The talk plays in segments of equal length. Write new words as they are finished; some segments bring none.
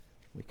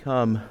We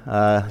come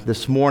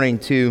this morning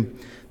to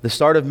the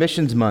start of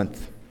Missions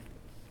Month,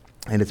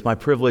 and it's my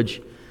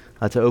privilege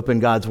to open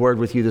God's Word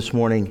with you this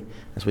morning.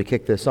 As we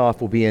kick this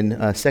off, we'll be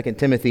in 2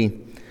 Timothy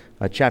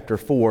chapter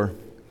 4.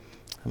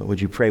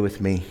 Would you pray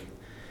with me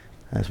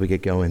as we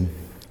get going?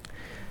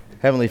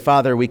 Heavenly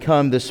Father, we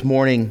come this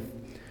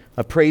morning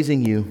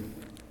praising you,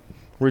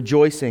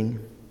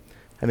 rejoicing,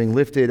 having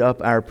lifted up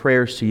our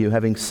prayers to you,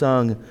 having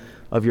sung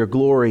of your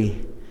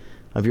glory,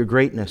 of your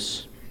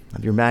greatness,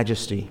 of your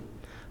majesty,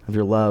 of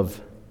your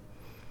love.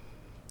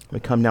 We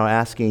come now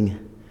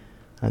asking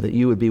that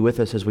you would be with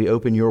us as we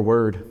open your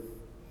word,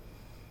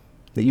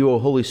 that you, O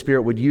Holy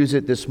Spirit, would use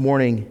it this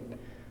morning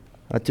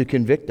to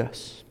convict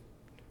us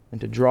and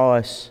to draw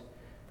us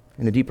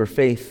into deeper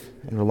faith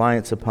and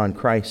reliance upon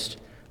Christ,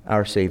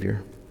 our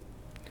Savior.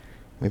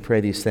 We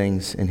pray these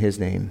things in His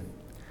name.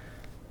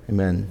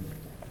 Amen.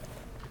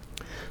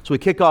 So we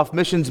kick off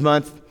Missions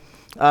Month.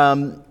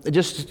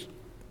 Just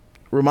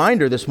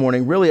reminder this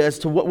morning, really, as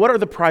to what are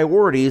the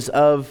priorities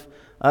of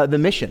the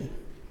mission.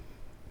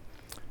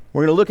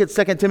 We're going to look at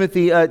 2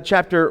 Timothy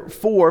chapter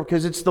 4,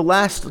 because it's the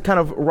last kind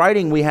of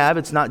writing we have.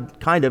 It's not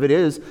kind of, it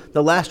is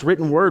the last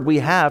written word we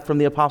have from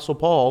the Apostle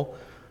Paul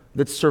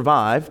that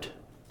survived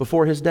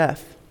before his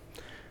death.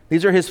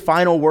 These are his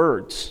final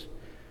words.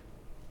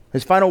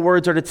 His final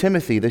words are to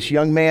Timothy, this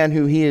young man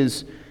who he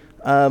is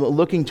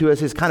looking to as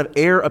his kind of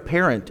heir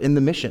apparent in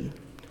the mission.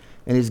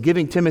 And he's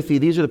giving Timothy,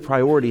 these are the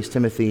priorities,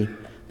 Timothy,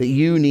 that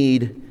you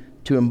need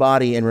to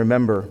embody and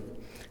remember.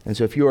 And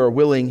so if you are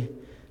willing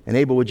and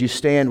able, would you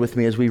stand with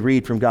me as we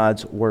read from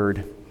God's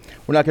Word?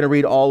 We're not going to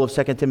read all of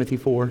 2 Timothy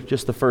 4,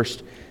 just the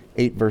first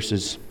 8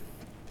 verses.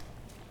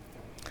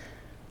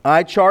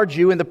 I charge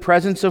you in the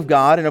presence of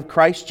God and of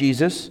Christ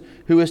Jesus,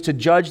 who is to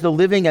judge the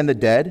living and the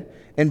dead,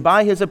 and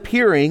by his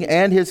appearing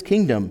and his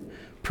kingdom,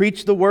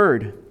 preach the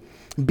word.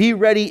 Be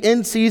ready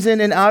in season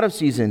and out of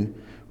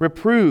season.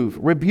 Reprove,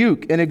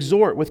 rebuke, and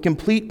exhort with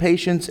complete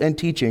patience and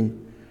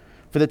teaching.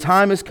 For the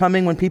time is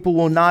coming when people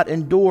will not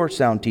endure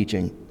sound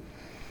teaching,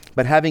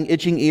 but having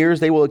itching ears,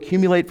 they will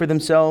accumulate for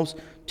themselves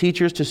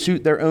teachers to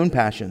suit their own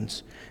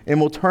passions, and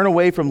will turn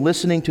away from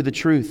listening to the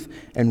truth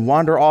and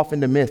wander off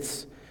into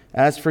myths.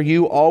 As for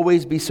you,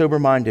 always be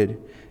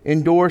sober-minded,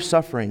 endure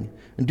suffering,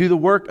 and do the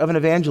work of an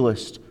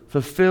evangelist.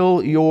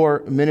 Fulfill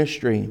your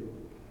ministry.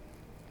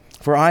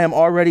 For I am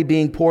already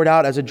being poured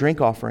out as a drink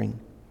offering,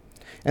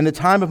 and the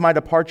time of my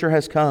departure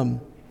has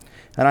come,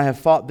 and I have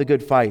fought the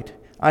good fight.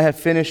 I have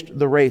finished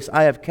the race.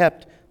 I have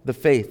kept the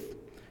faith.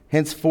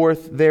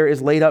 Henceforth there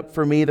is laid up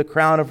for me the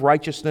crown of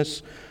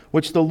righteousness,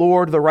 which the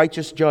Lord, the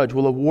righteous judge,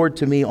 will award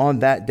to me on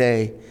that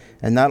day,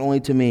 and not only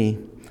to me,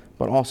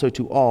 but also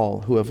to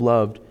all who have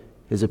loved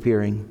his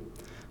appearing.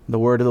 The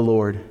word of the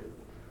Lord.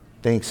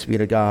 Thanks be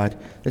to God.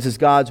 This is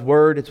God's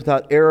word. It's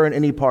without error in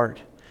any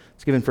part.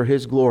 It's given for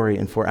his glory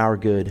and for our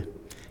good.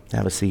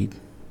 Have a seat.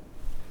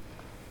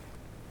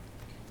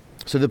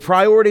 So the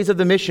priorities of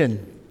the mission,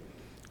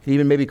 you could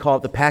even maybe call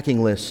it the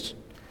packing list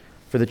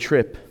for the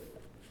trip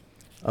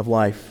of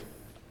life.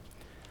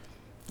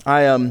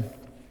 I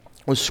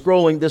was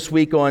scrolling this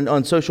week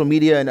on social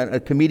media, and a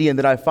comedian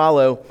that I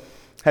follow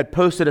had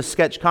posted a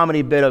sketch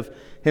comedy bit of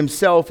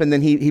himself, and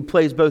then he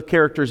plays both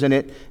characters in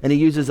it, and he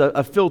uses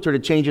a filter to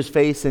change his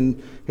face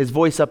and his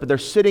voice up. But they're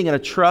sitting in a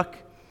truck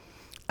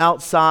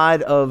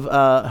outside of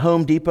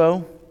Home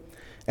Depot,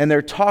 and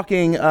they're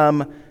talking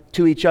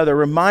to each other,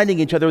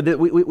 reminding each other that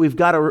we've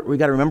got to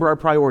remember our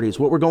priorities,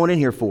 what we're going in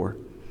here for,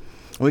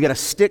 and we got to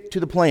stick to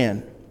the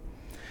plan.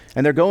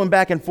 And they're going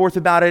back and forth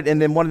about it,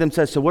 and then one of them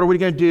says, so what are we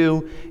going to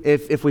do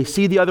if we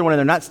see the other one and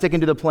they're not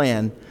sticking to the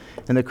plan?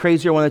 And the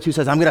crazier one of the two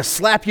says, I'm going to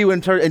slap you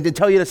and to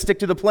tell you to stick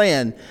to the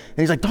plan. And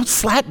he's like, don't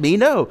slap me,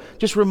 no.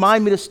 Just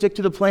remind me to stick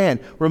to the plan.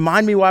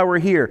 Remind me why we're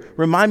here.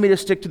 Remind me to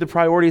stick to the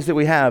priorities that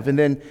we have. And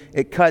then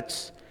it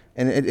cuts,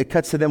 and it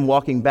cuts to them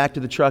walking back to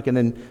the truck, and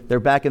then they're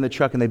back in the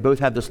truck, and they both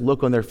have this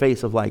look on their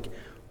face of like,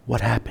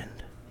 what happened?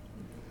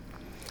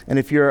 And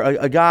if you're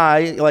a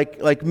guy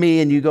like me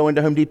and you go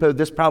into Home Depot,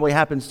 this probably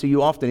happens to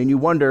you often, and you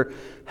wonder,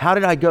 how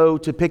did I go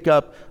to pick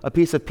up a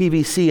piece of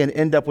PVC and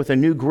end up with a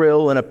new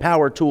grill and a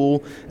power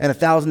tool and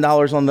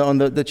 $1,000 on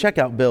the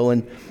checkout bill?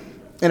 And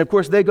of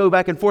course, they go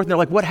back and forth, and they're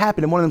like, what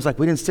happened? And one of them's like,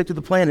 we didn't stick to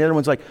the plan. And the other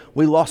one's like,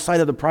 we lost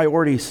sight of the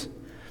priorities.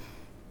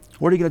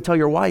 What are you going to tell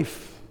your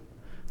wife?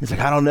 He's like,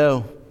 I don't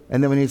know.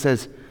 And then when he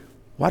says,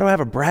 why do I have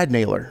a Brad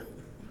nailer?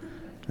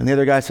 And the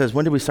other guy says,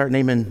 when did we start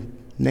naming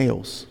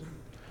nails?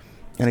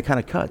 And it kind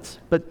of cuts.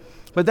 But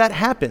that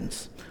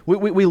happens.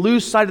 We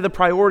lose sight of the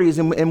priorities,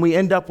 and we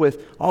end up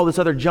with all this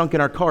other junk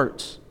in our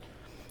carts.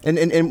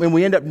 And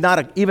we end up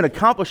not even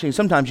accomplishing.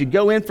 Sometimes you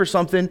go in for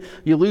something,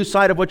 you lose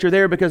sight of what you're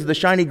there because of the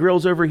shiny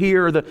grills over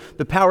here, or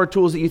the power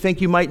tools that you think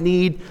you might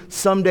need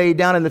someday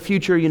down in the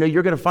future. You know,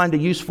 you're going to find a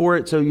use for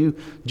it, so you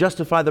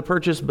justify the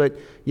purchase, but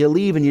you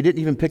leave and you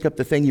didn't even pick up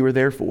the thing you were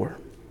there for.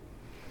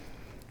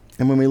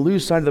 And when we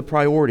lose sight of the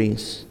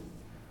priorities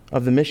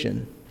of the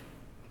mission,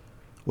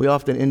 we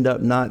often end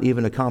up not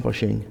even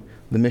accomplishing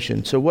the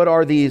mission. So what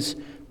are these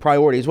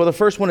priorities? Well, the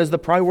first one is the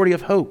priority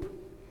of hope.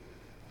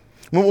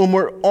 When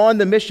we're on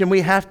the mission,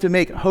 we have to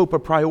make hope a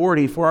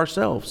priority for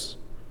ourselves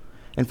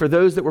and for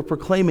those that we're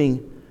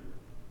proclaiming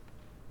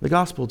the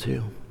gospel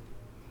to.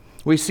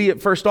 We see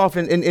it first off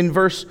in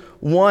verse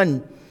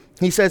 1.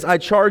 He says, I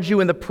charge you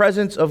in the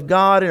presence of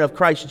God and of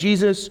Christ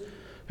Jesus,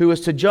 who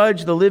is to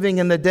judge the living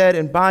and the dead,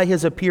 and by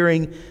his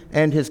appearing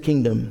and his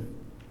kingdom.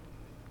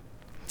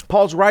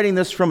 Paul's writing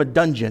this from a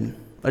dungeon,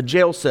 a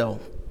jail cell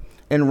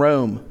in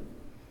Rome.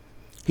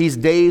 He's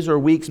days or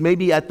weeks,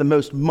 maybe at the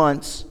most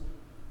months,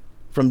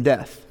 from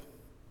death.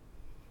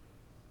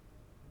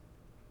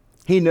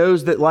 He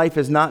knows that life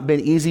has not been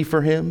easy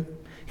for him.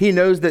 He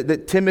knows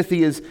that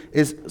Timothy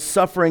is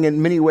suffering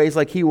in many ways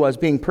like he was,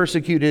 being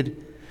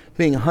persecuted,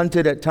 being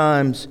hunted at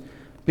times,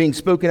 being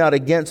spoken out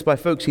against by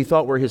folks he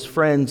thought were his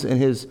friends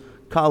and his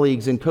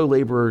colleagues and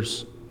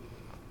co-laborers.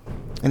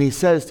 And he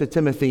says to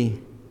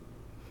Timothy,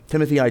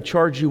 Timothy, I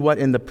charge you what?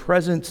 In the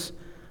presence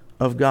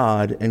of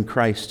God and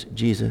Christ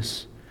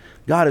Jesus.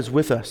 God is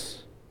with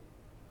us.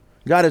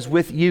 God is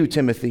with you,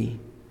 Timothy.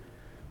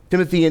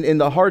 Timothy, in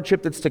the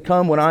hardship that's to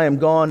come when I am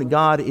gone,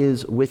 God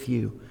is with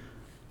you.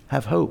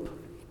 Have hope.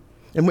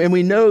 And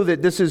we know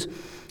that this is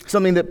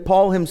something that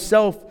Paul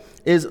himself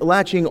is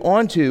latching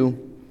onto,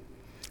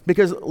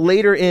 because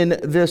later in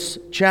this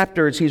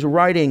chapter, as he's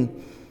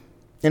writing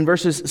in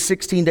verses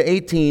 16 to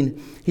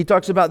 18, he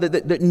talks about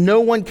that no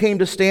one came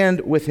to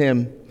stand with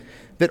him,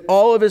 that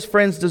all of his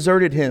friends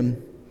deserted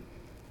him.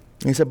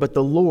 And he said, but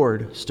the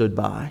Lord stood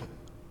by.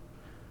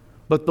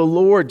 But the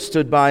Lord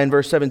stood by in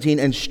verse 17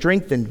 and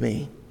strengthened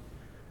me.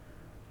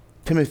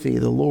 Timothy,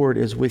 the Lord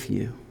is with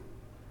you.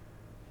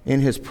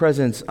 In his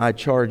presence I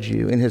charge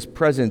you. In his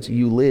presence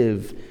you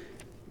live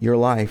your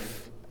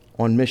life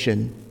on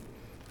mission.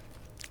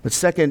 But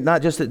second,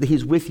 not just that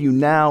he's with you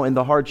now in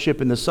the hardship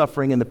and the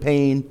suffering and the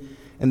pain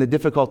and the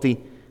difficulty.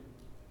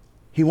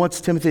 He wants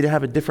Timothy to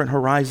have a different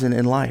horizon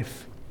in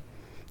life,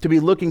 to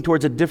be looking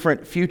towards a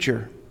different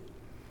future.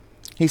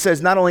 He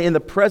says not only in the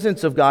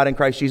presence of God in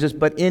Christ Jesus,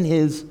 but in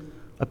his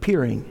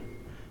appearing,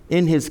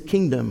 in his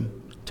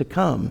kingdom to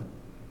come.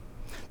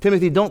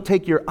 Timothy, don't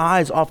take your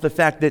eyes off the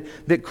fact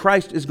that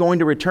Christ is going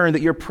to return,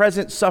 that your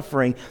present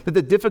suffering, that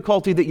the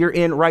difficulty that you're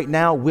in right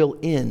now will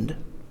end.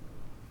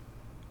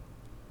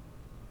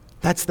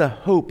 That's the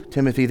hope,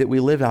 Timothy, that we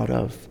live out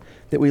of,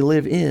 that we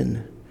live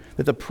in,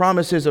 that the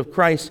promises of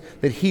Christ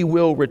that he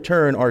will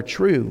return are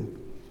true.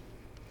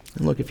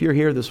 And look, if you're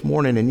here this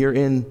morning and you're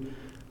in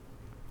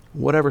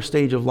whatever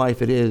stage of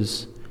life it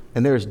is,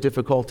 and there is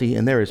difficulty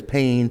and there is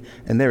pain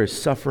and there is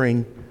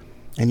suffering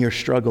and you're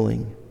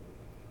struggling,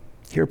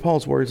 hear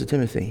Paul's words to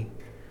Timothy.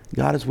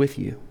 God is with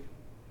you,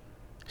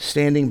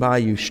 standing by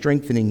you,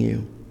 strengthening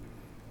you.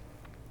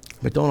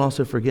 But don't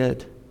also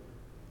forget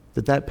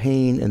that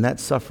pain and that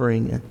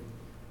suffering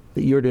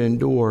that you're to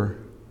endure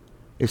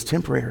is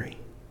temporary.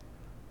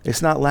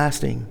 It's not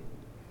lasting.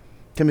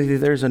 Timothy,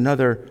 there's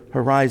another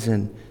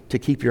horizon to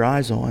keep your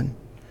eyes on,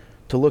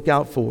 to look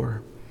out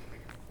for.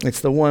 It's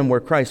the one where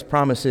Christ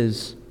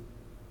promises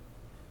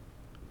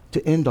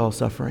to end all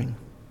suffering,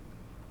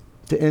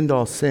 to end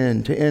all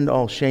sin, to end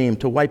all shame,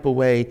 to wipe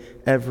away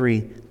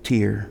every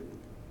tear.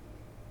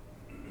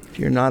 If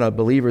you're not a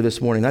believer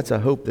this morning, that's a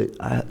hope that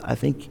I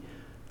think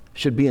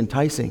should be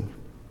enticing.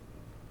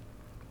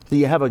 That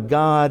you have a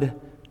God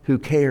who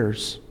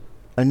cares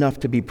enough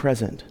to be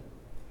present,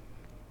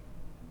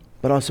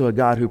 but also a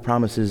God who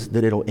promises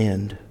that it'll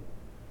end.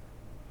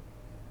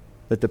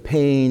 That the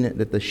pain,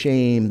 that the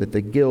shame, that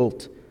the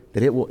guilt,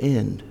 that it will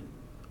end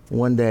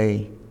one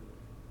day,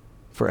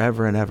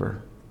 forever and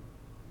ever.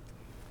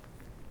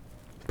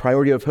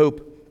 Priority of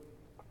hope,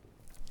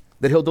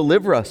 that he'll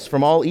deliver us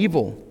from all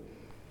evil.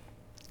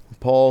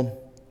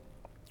 Paul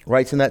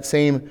writes in that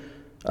same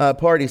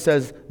part, he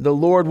says, the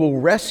Lord will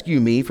rescue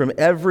me from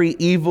every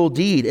evil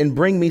deed and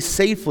bring me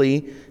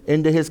safely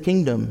into his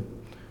kingdom.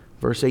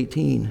 Verse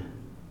 18.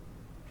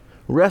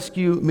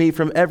 Rescue me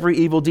from every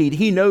evil deed.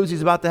 He knows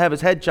he's about to have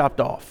his head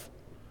chopped off.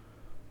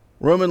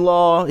 Roman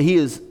law, he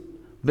has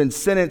been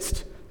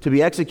sentenced to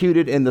be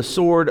executed, and the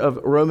sword of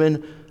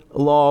Roman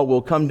law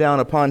will come down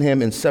upon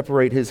him and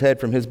separate his head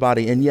from his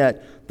body. And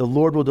yet, the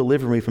Lord will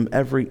deliver me from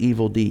every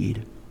evil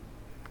deed.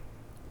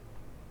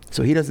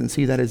 So he doesn't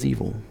see that as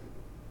evil.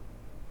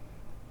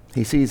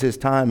 He sees his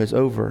time is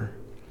over,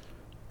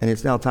 and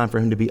it's now time for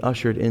him to be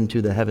ushered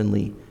into the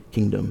heavenly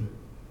kingdom.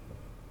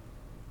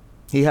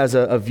 He has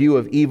a view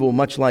of evil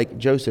much like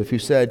Joseph, who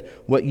said,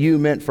 what you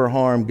meant for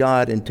harm,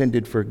 God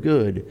intended for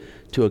good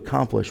to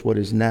accomplish what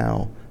is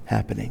now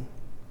happening.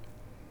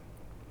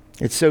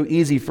 It's so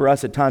easy for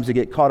us at times to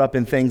get caught up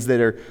in things that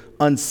are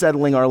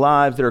unsettling our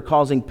lives, that are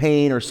causing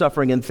pain or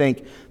suffering, and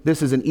think,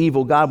 this is an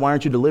evil God, why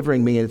aren't you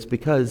delivering me? And it's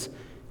because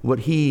what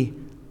he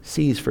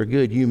sees for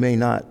good you may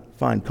not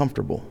find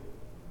comfortable.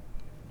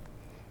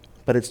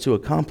 But it's to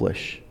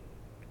accomplish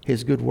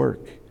his good work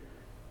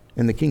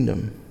in the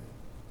kingdom.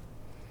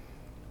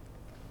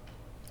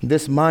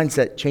 This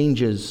mindset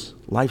changes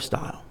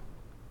lifestyle.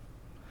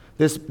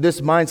 This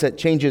mindset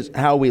changes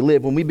how we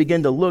live. When we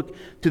begin to look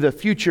to the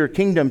future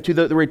kingdom, to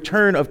the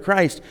return of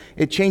Christ,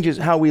 it changes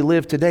how we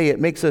live today.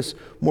 It makes us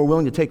more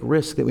willing to take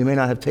risks that we may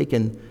not have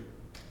taken.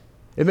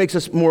 It makes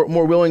us more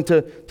willing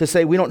to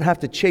say we don't have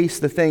to chase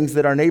the things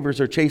that our neighbors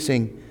are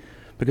chasing,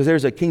 because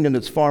there's a kingdom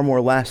that's far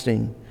more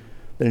lasting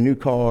than a new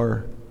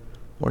car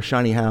or a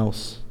shiny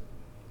house.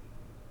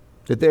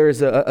 That there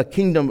is a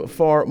kingdom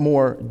far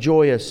more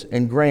joyous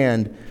and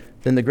grand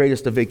than the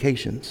greatest of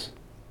vacations.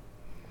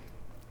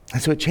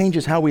 And so it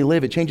changes how we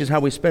live. It changes how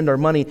we spend our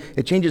money.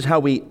 It changes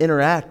how we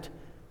interact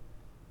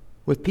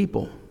with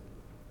people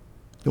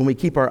when we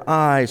keep our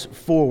eyes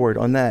forward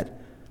on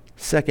that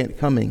second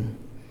coming,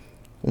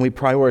 when we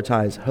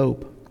prioritize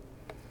hope.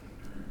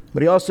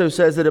 But he also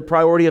says that a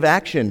priority of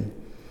action,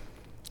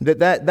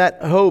 that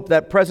hope,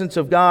 that presence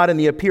of God and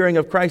the appearing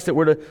of Christ that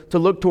we're to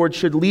look towards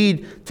should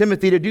lead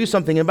Timothy to do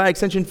something. And by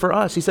extension for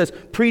us, he says,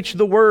 preach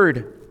the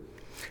word.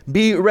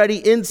 Be ready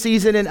in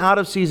season and out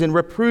of season.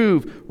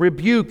 Reprove,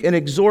 rebuke, and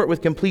exhort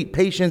with complete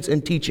patience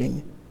and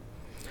teaching.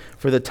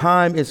 For the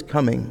time is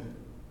coming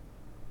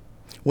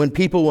when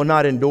people will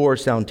not endure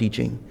sound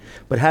teaching,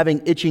 but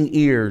having itching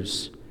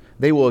ears,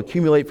 they will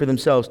accumulate for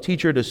themselves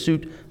teacher to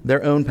suit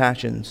their own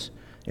passions,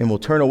 and will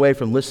turn away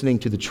from listening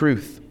to the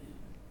truth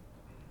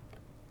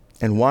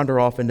and wander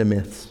off into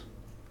myths.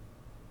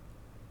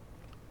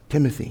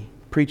 Timothy,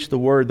 preach the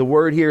word. The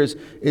word here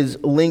is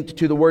linked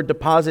to the word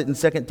deposit in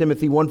 2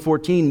 Timothy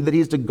 1:14, that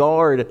he's to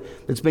guard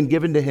that's been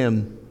given to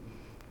him.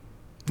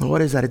 Well,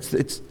 what is that?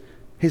 It's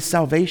his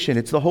salvation.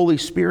 It's the Holy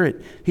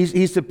Spirit.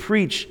 He's to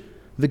preach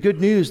the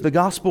good news, the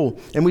gospel.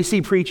 And we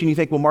see preach and you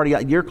think, well, Marty,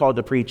 you're called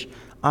to preach.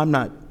 I'm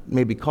not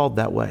maybe called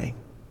that way.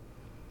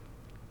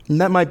 And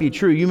that might be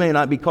true. You may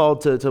not be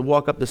called to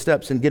walk up the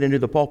steps and get into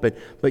the pulpit,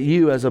 but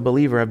you as a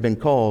believer have been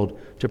called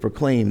to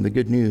proclaim the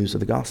good news of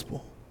the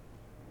gospel.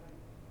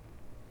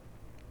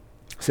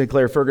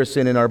 Sinclair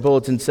Ferguson in our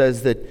bulletin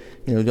says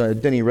that,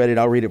 Denny read it,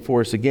 I'll read it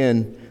for us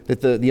again,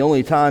 that the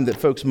only time that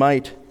folks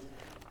might,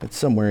 it's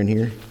somewhere in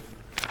here,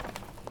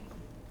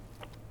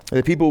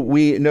 the people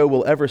we know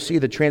will ever see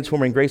the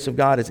transforming grace of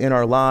God is in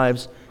our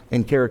lives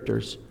and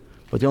characters.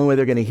 But the only way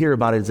they're going to hear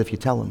about it is if you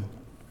tell them.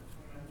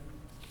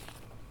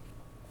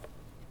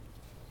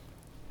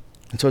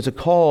 And so it's a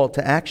call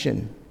to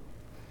action.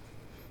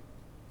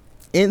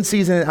 In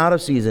season and out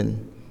of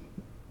season.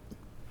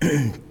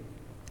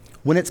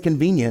 When it's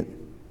convenient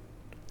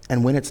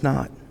and when it's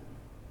not.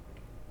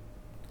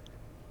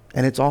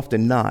 And it's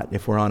often not,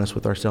 if we're honest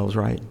with ourselves,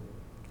 right?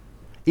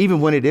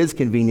 Even when it is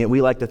convenient,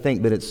 we like to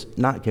think that it's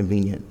not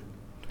convenient.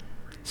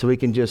 So we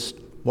can just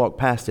walk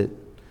past it,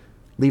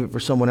 leave it for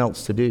someone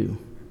else to do.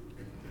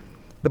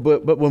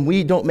 But when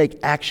we don't make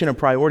action a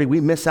priority, we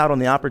miss out on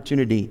the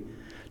opportunity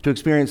to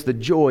experience the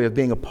joy of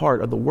being a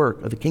part of the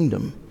work of the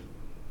kingdom.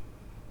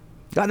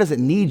 God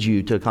doesn't need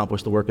you to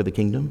accomplish the work of the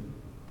kingdom,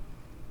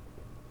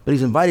 but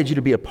he's invited you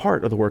to be a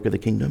part of the work of the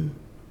kingdom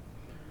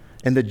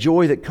and the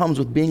joy that comes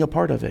with being a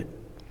part of it.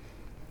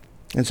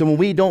 And so when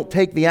we don't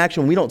take the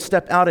action, when we don't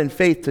step out in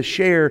faith to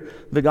share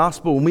the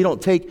gospel, when we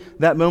don't take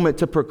that moment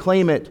to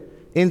proclaim it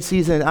in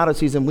season and out of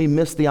season, we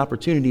miss the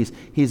opportunities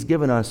he's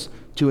given us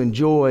to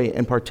enjoy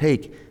and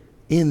partake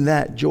in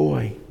that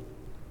joy.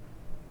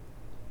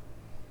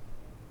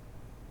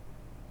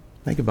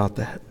 Think about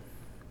that.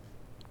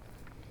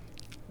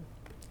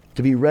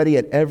 To be ready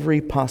at every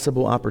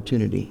possible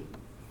opportunity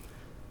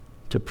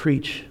to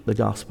preach the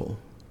gospel,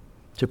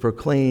 to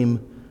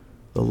proclaim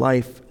the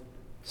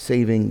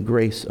life-saving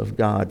grace of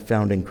God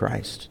found in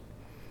Christ.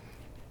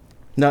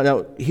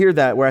 Now, hear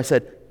that where I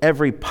said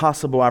every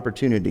possible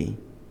opportunity.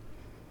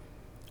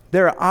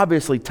 There are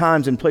obviously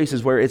times and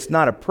places where it's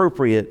not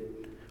appropriate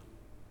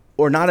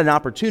or not an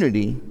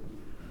opportunity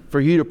for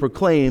you to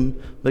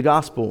proclaim the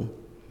gospel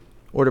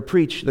or to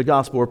preach the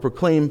gospel or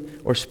proclaim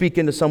or speak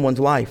into someone's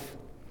life.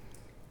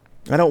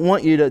 I don't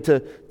want you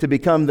to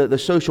become the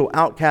social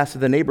outcast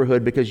of the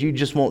neighborhood because you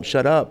just won't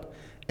shut up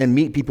and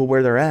meet people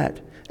where they're at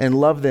and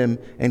love them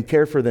and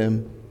care for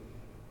them.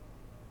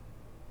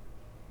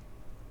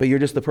 But you're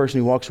just the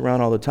person who walks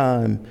around all the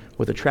time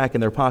with a tract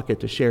in their pocket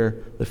to share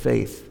the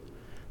faith.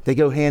 They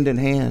go hand in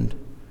hand.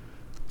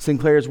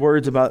 Sinclair's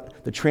words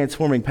about the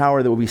transforming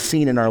power that will be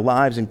seen in our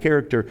lives and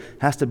character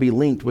has to be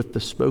linked with the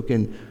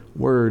spoken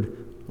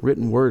word,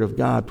 written word of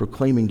God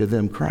proclaiming to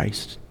them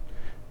Christ.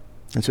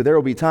 And so there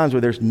will be times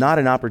where there's not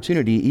an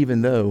opportunity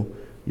even though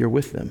you're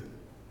with them.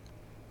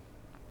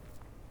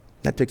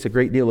 That takes a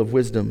great deal of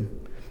wisdom,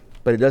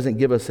 but it doesn't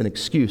give us an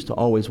excuse to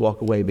always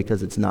walk away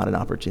because it's not an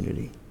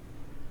opportunity.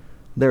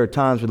 There are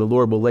times where the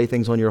Lord will lay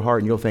things on your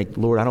heart and you'll think,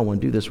 Lord, I don't want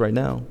to do this right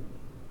now.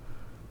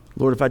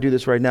 Lord, if I do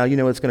this right now, you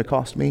know what it's going to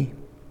cost me?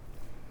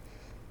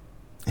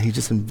 And he's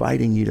just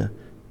inviting you to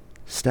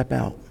step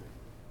out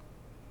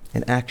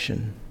in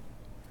action.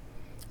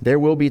 There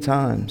will be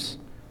times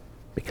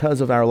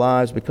because of our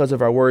lives, because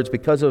of our words,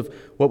 because of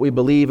what we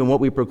believe and what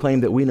we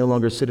proclaim that we no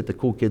longer sit at the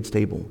cool kids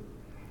table.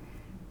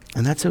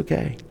 And that's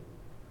okay.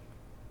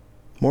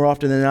 More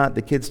often than not,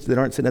 the kids that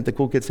aren't sitting at the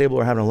cool kids table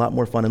are having a lot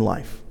more fun in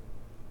life.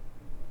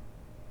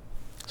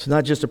 It's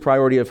not just a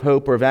priority of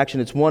hope or of action.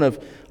 It's one of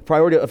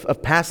priority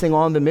of passing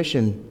on the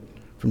mission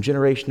from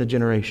generation to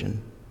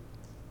generation.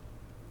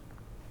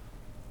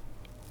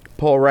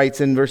 Paul writes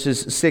in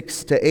verses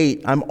 6 to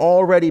 8, I'm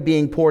already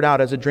being poured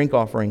out as a drink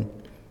offering.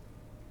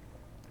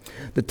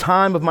 The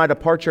time of my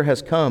departure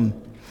has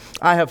come.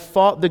 I have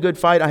fought the good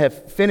fight. I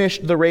have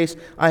finished the race.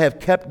 I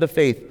have kept the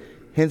faith.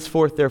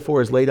 Henceforth,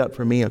 therefore, is laid up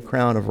for me a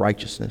crown of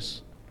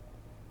righteousness.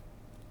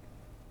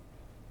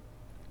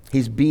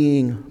 He's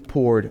being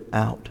poured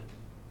out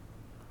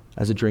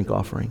as a drink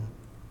offering.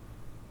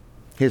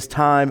 His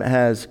time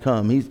has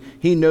come.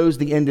 He knows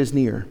the end is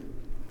near.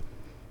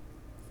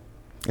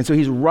 And so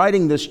he's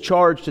writing this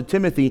charge to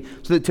Timothy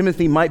so that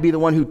Timothy might be the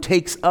one who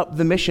takes up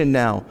the mission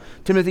now.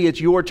 Timothy,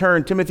 it's your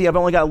turn. Timothy, I've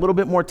only got a little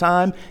bit more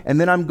time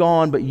and then I'm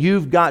gone, but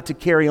you've got to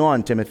carry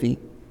on, Timothy.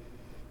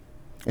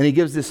 And he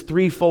gives this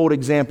threefold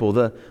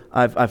example.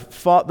 I've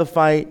fought the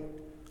fight,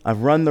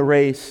 I've run the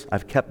race,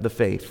 I've kept the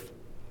faith.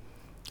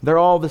 They're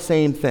all the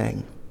same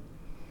thing.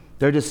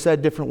 They're just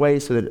said different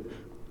ways so that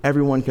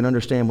everyone can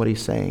understand what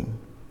he's saying.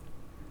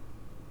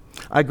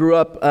 I grew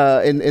up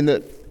in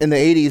the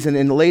 80s, and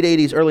in the late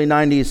 80s, early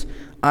 90s,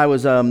 I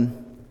wasn't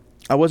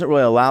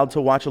really allowed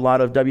to watch a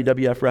lot of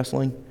WWF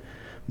wrestling,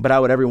 but I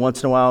would every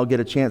once in a while get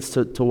a chance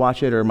to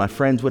watch it, or my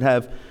friends would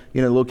have,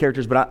 little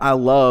characters. But I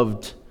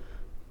loved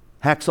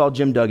Hacksaw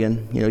Jim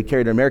Duggan. He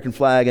carried an American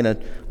flag and a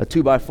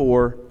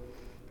 2x4.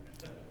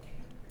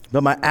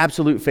 But my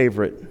absolute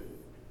favorite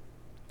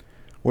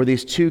were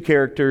these two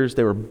characters.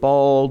 They were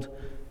bald,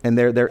 and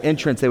their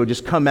entrance, they would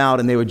just come out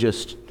and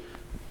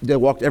they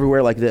walked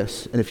everywhere like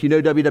this. And if you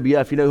know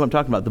WWF, you know who I'm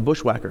talking about, the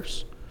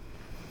Bushwhackers.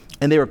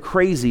 And they were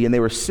crazy, and they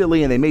were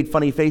silly, and they made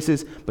funny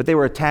faces, but they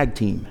were a tag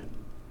team.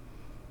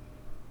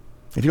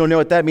 If you don't know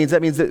what that means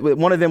that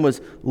one of them was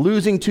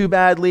losing too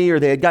badly, or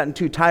they had gotten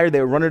too tired,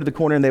 they would run into the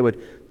corner, and they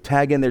would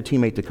tag in their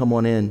teammate to come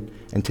on in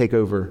and take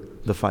over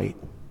the fight.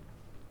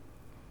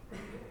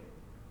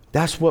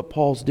 That's what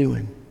Paul's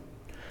doing.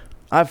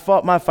 I've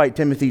fought my fight,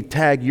 Timothy,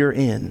 tag, you're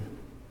in.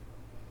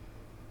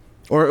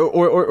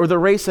 Or the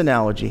race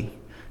analogy.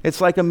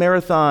 It's like a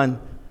marathon,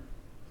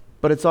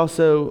 but it's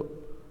also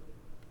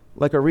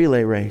like a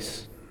relay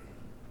race.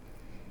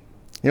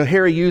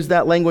 Harry used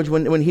that language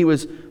when he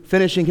was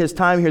finishing his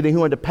time here, that he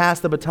wanted to pass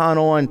the baton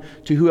on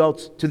to who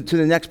else, to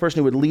the next person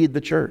who would lead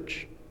the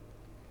church.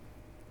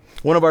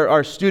 One of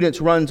our students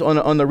runs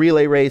on the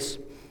relay race,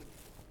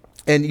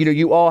 and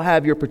you all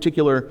have your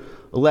particular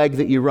leg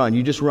that you run.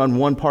 You just run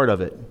one part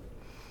of it.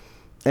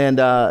 And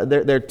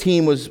their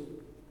team was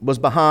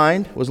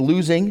behind, was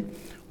losing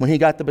when he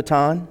got the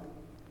baton.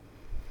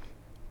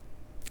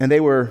 And they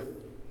were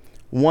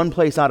one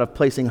place out of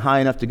placing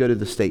high enough to go to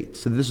the state.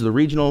 So this is the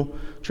regional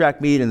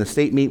track meet, and the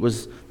state meet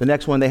was the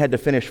next one. They had to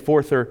finish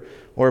fourth or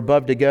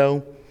above to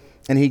go.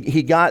 And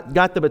he got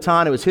the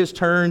baton. It was his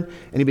turn,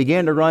 and he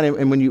began to run.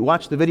 And when you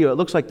watch the video, it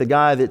looks like the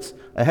guy that's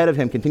ahead of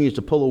him continues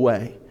to pull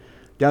away.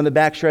 Down the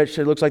backstretch,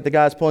 it looks like the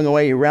guy's pulling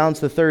away. He rounds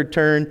the third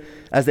turn.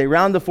 As they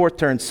round the fourth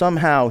turn,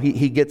 somehow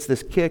he gets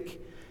this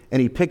kick, and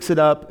he picks it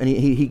up, and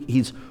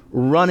he's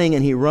running,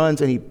 and he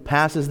runs, and he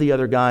passes the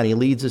other guy, and he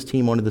leads his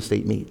team onto the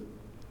state meet.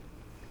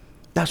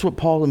 That's what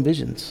Paul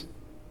envisions.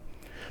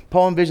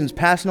 Paul envisions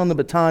passing on the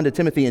baton to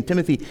Timothy, and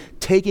Timothy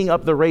taking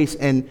up the race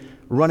and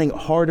running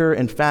harder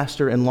and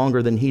faster and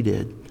longer than he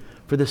did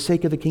for the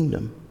sake of the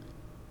kingdom.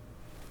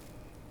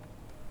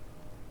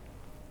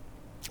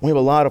 We have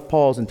a lot of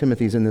Pauls and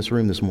Timothys in this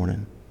room this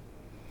morning.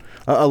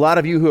 A lot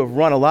of you who have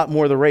run a lot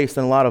more of the race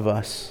than a lot of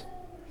us.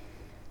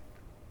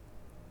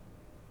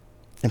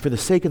 And for the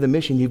sake of the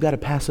mission, you've got to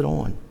pass it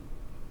on.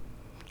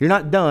 You're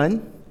not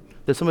done,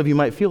 that some of you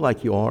might feel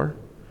like you are,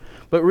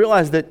 but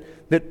realize that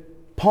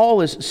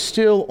Paul is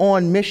still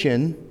on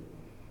mission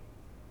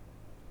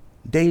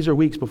days or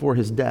weeks before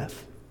his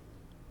death.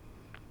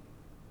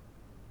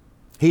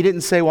 He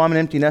didn't say, well, I'm an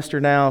empty nester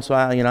now, so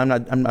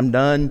I'm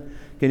done.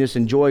 Can just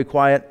enjoy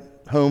quiet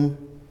home.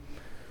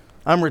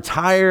 I'm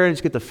retired, I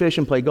just get to fish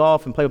and play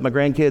golf and play with my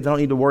grandkids. I don't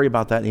need to worry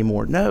about that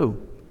anymore. No,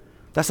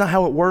 that's not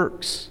how it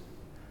works.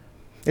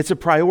 It's a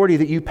priority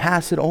that you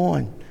pass it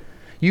on.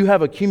 You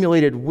have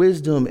accumulated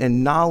wisdom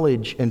and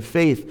knowledge and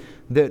faith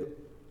that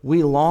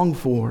we long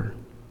for.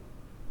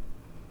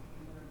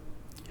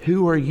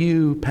 Who are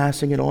you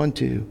passing it on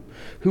to?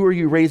 Who are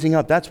you raising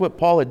up? That's what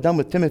Paul had done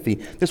with Timothy.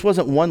 This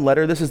wasn't one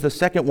letter. This is the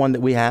second one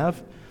that we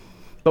have.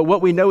 But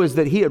what we know is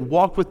that he had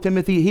walked with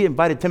Timothy. He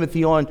invited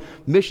Timothy on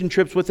mission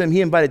trips with him.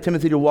 He invited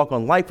Timothy to walk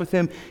on life with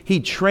him.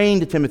 He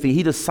trained Timothy.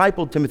 He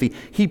discipled Timothy.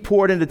 He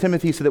poured into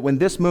Timothy so that when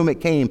this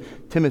moment came,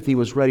 Timothy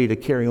was ready to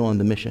carry on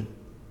the mission.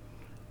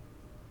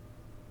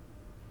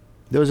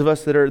 Those of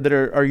us that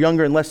are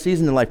younger and less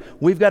seasoned in life,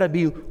 we've got to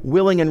be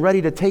willing and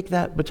ready to take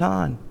that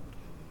baton.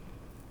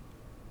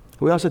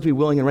 We also have to be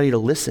willing and ready to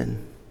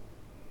listen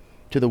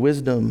to the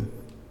wisdom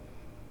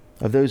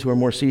of those who are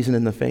more seasoned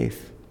in the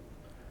faith,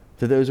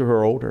 to those who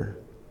are older.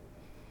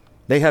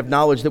 They have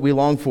knowledge that we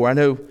long for. I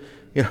know,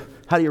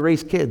 how do you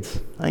raise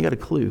kids? I ain't got a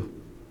clue.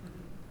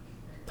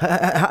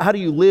 How do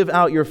you live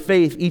out your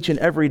faith each and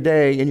every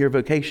day in your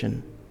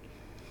vocation?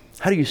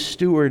 How do you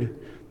steward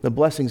the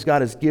blessings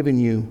God has given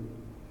you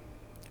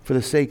for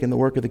the sake and the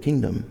work of the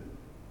kingdom.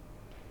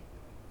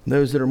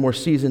 Those that are more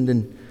seasoned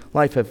in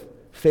life have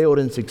failed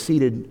and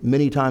succeeded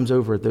many times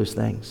over at those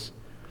things.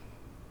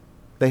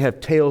 They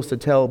have tales to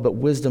tell, but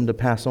wisdom to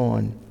pass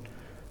on,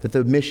 that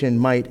the mission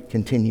might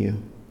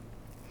continue.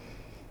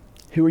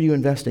 Who are you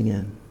investing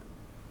in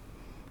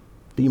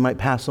that you might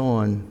pass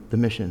on the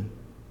mission?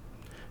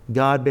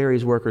 God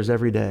buries workers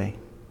every day,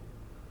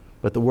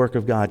 but the work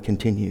of God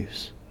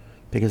continues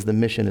because the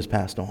mission is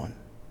passed on.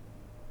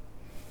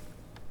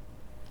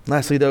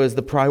 Lastly, though, is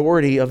the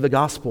priority of the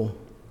gospel.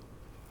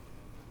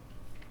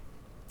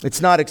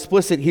 It's not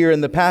explicit here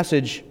in the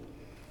passage,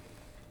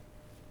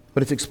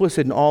 but it's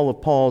explicit in all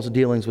of Paul's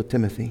dealings with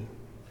Timothy.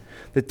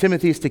 That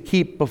Timothy is to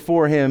keep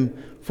before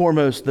him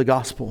foremost the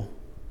gospel,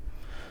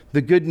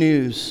 the good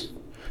news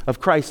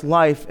of Christ's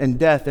life and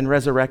death and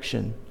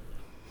resurrection,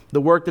 the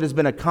work that has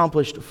been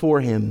accomplished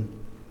for him.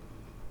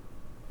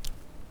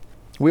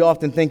 We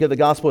often think of the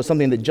gospel as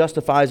something that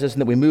justifies us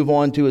and that we move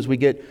on to as we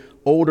get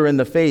older in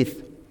the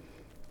faith.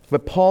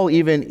 But Paul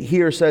even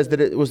here says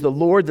that it was the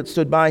Lord that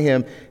stood by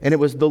him, and it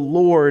was the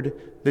Lord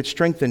that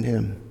strengthened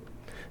him.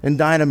 And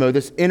dynamo,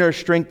 this inner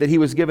strength that he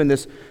was given,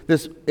 this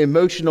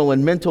emotional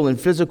and mental and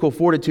physical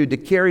fortitude to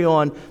carry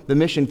on the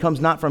mission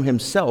comes not from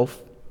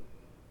himself,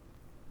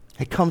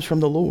 it comes from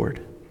the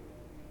Lord.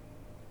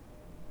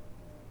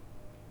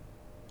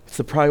 It's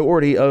the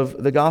priority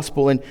of the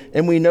gospel.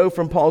 And we know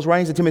from Paul's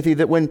writings to Timothy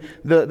that when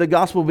the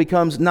gospel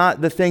becomes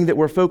not the thing that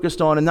we're focused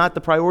on and not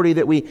the priority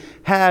that we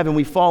have, and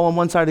we fall on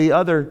one side or the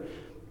other,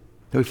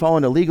 that we fall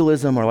into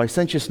legalism or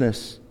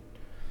licentiousness.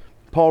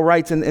 Paul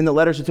writes in the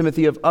letters to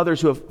Timothy of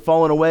others who have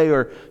fallen away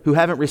or who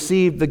haven't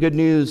received the good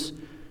news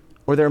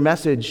or their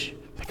message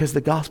because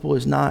the gospel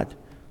is not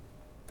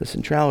the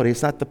centrality.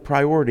 It's not the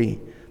priority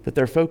that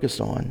they're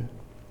focused on.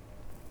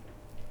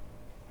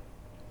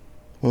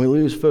 When we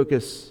lose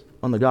focus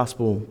on the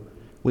gospel,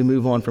 we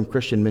move on from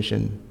Christian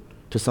mission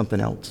to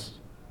something else.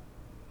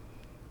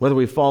 Whether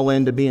we fall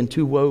into being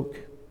too woke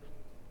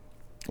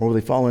or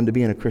we fall into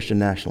being a Christian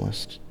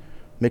nationalist,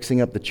 mixing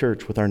up the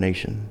church with our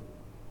nation.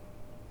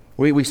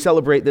 We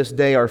celebrate this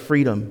day our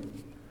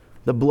freedom,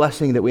 the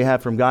blessing that we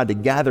have from God to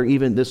gather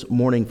even this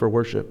morning for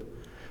worship.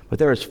 But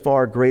there is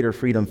far greater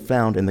freedom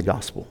found in the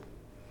gospel.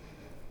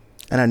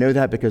 And I know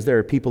that because there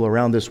are people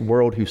around this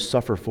world who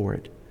suffer for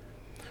it,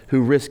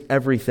 who risk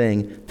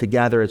everything to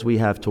gather as we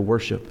have to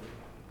worship.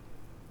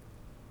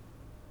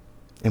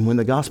 And when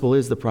the gospel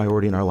is the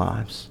priority in our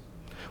lives,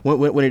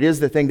 when it is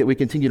the thing that we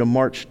continue to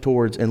march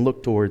towards and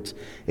look towards,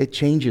 it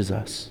changes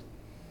us.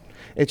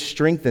 It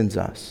strengthens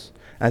us,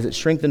 as it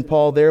strengthened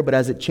Paul there, but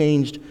as it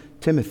changed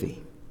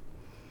Timothy.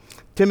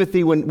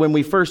 Timothy, when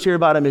we first hear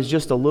about him, is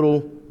just a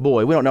little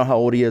boy. We don't know how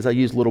old he is. I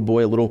use little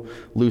boy a little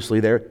loosely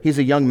there. He's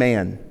a young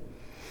man,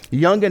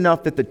 young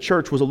enough that the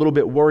church was a little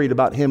bit worried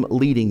about him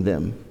leading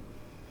them.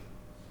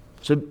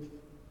 So,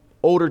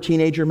 older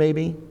teenager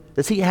maybe?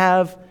 Is he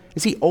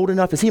old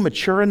enough? Is he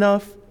mature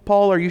enough?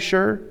 Paul, are you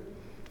sure?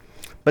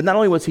 But not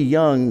only was he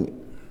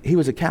young, he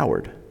was a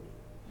coward.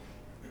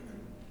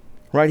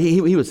 Right?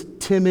 He was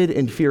timid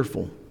and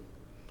fearful.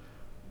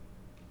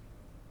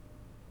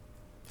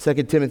 2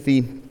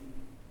 Timothy,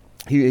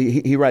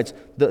 he writes,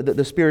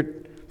 the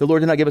Spirit, the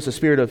Lord did not give us a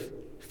spirit of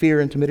fear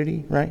and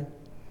timidity, right?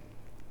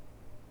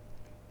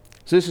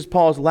 So this is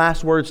Paul's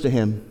last words to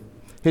him,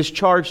 his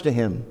charge to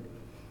him.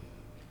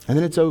 And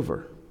then it's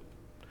over.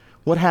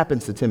 What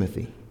happens to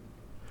Timothy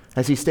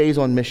as he stays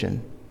on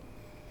mission,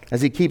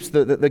 as he keeps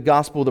the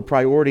gospel the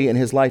priority in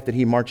his life that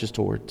he marches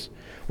towards?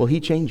 Well,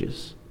 he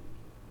changes.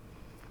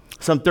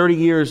 Some 30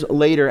 years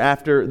later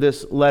after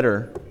this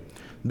letter,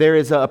 there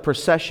is a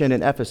procession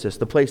in Ephesus,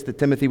 the place that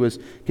Timothy was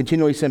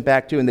continually sent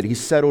back to and that he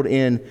settled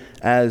in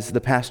as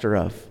the pastor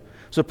of.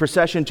 So a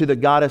procession to the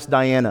goddess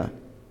Diana,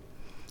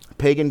 a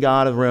pagan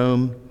god of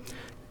Rome.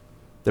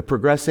 They're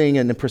progressing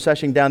and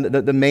processing down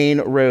the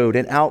main road,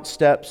 and out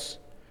steps,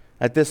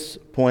 at this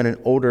point, an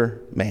older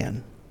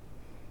man,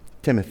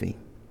 Timothy.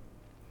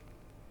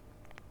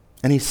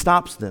 And he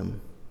stops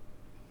them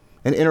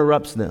and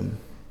interrupts them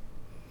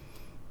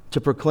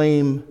to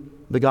proclaim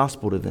the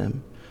gospel to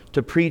them,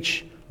 to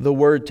preach the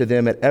word to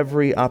them at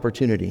every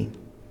opportunity.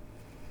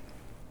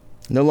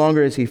 No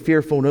longer is he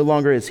fearful, no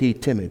longer is he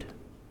timid.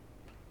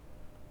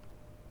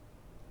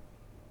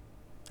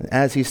 And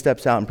as he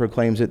steps out and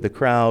proclaims it, the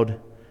crowd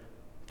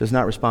does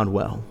not respond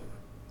well.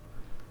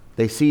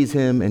 They seize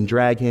him and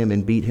drag him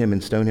and beat him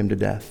and stone him to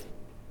death.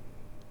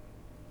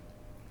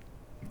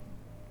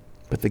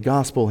 But the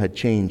gospel had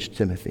changed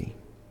Timothy.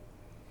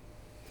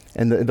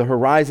 And the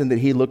horizon that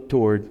he looked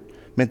toward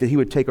meant that he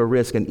would take a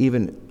risk, and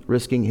even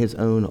risking his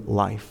own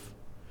life.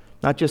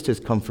 Not just his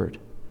comfort,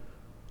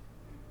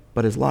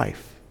 but his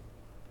life,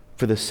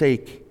 for the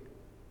sake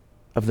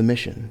of the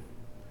mission,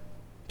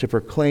 to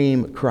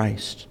proclaim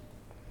Christ.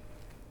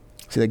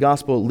 See, the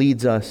gospel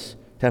leads us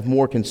to have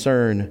more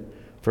concern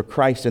for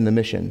Christ and the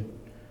mission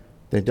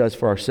than it does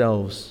for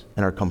ourselves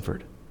and our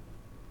comfort.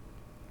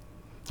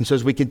 And so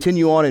as we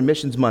continue on in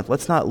Missions Month,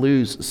 let's not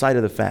lose sight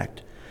of the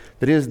fact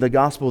that it is the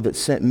gospel that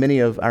sent many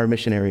of our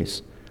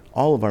missionaries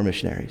all of our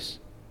missionaries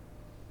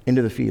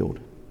into the field.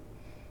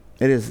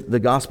 It is the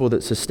gospel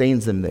that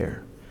sustains them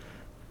there,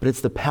 but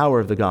it's the power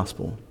of the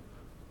gospel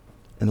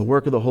and the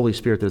work of the Holy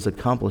Spirit that is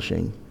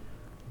accomplishing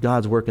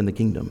God's work in the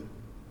kingdom,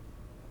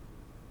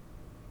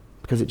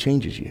 because it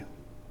changes you.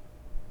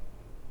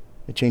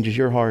 It changes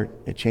your heart.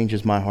 It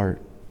changes my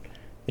heart.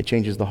 It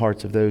changes the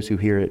hearts of those who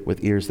hear it,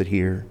 with ears that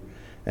hear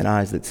and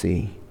eyes that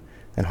see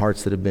and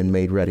hearts that have been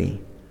made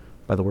ready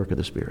by the work of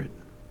the Spirit.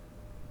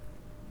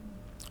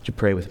 Would you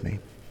pray with me?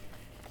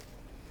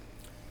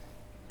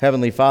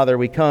 Heavenly Father,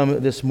 we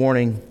come this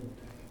morning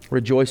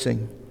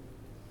rejoicing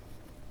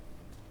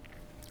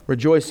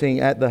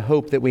at the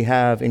hope that we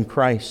have in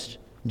Christ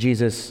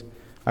Jesus,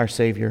 our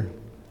Savior.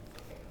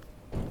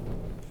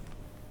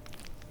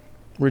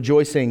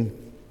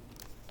 Rejoicing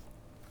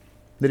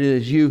that it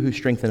is you who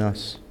strengthen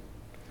us,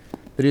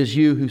 that it is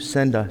you who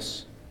send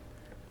us,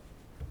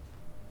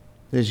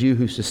 it is you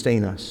who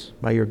sustain us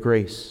by your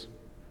grace,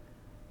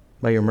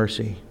 by your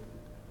mercy,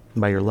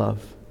 and by your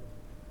love.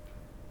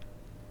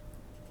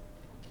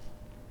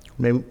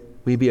 May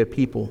we be a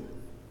people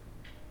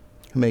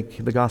who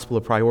make the gospel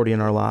a priority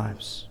in our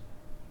lives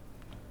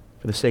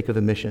for the sake of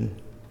the mission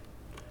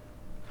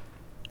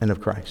and of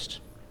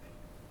Christ.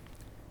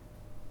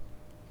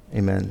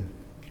 Amen.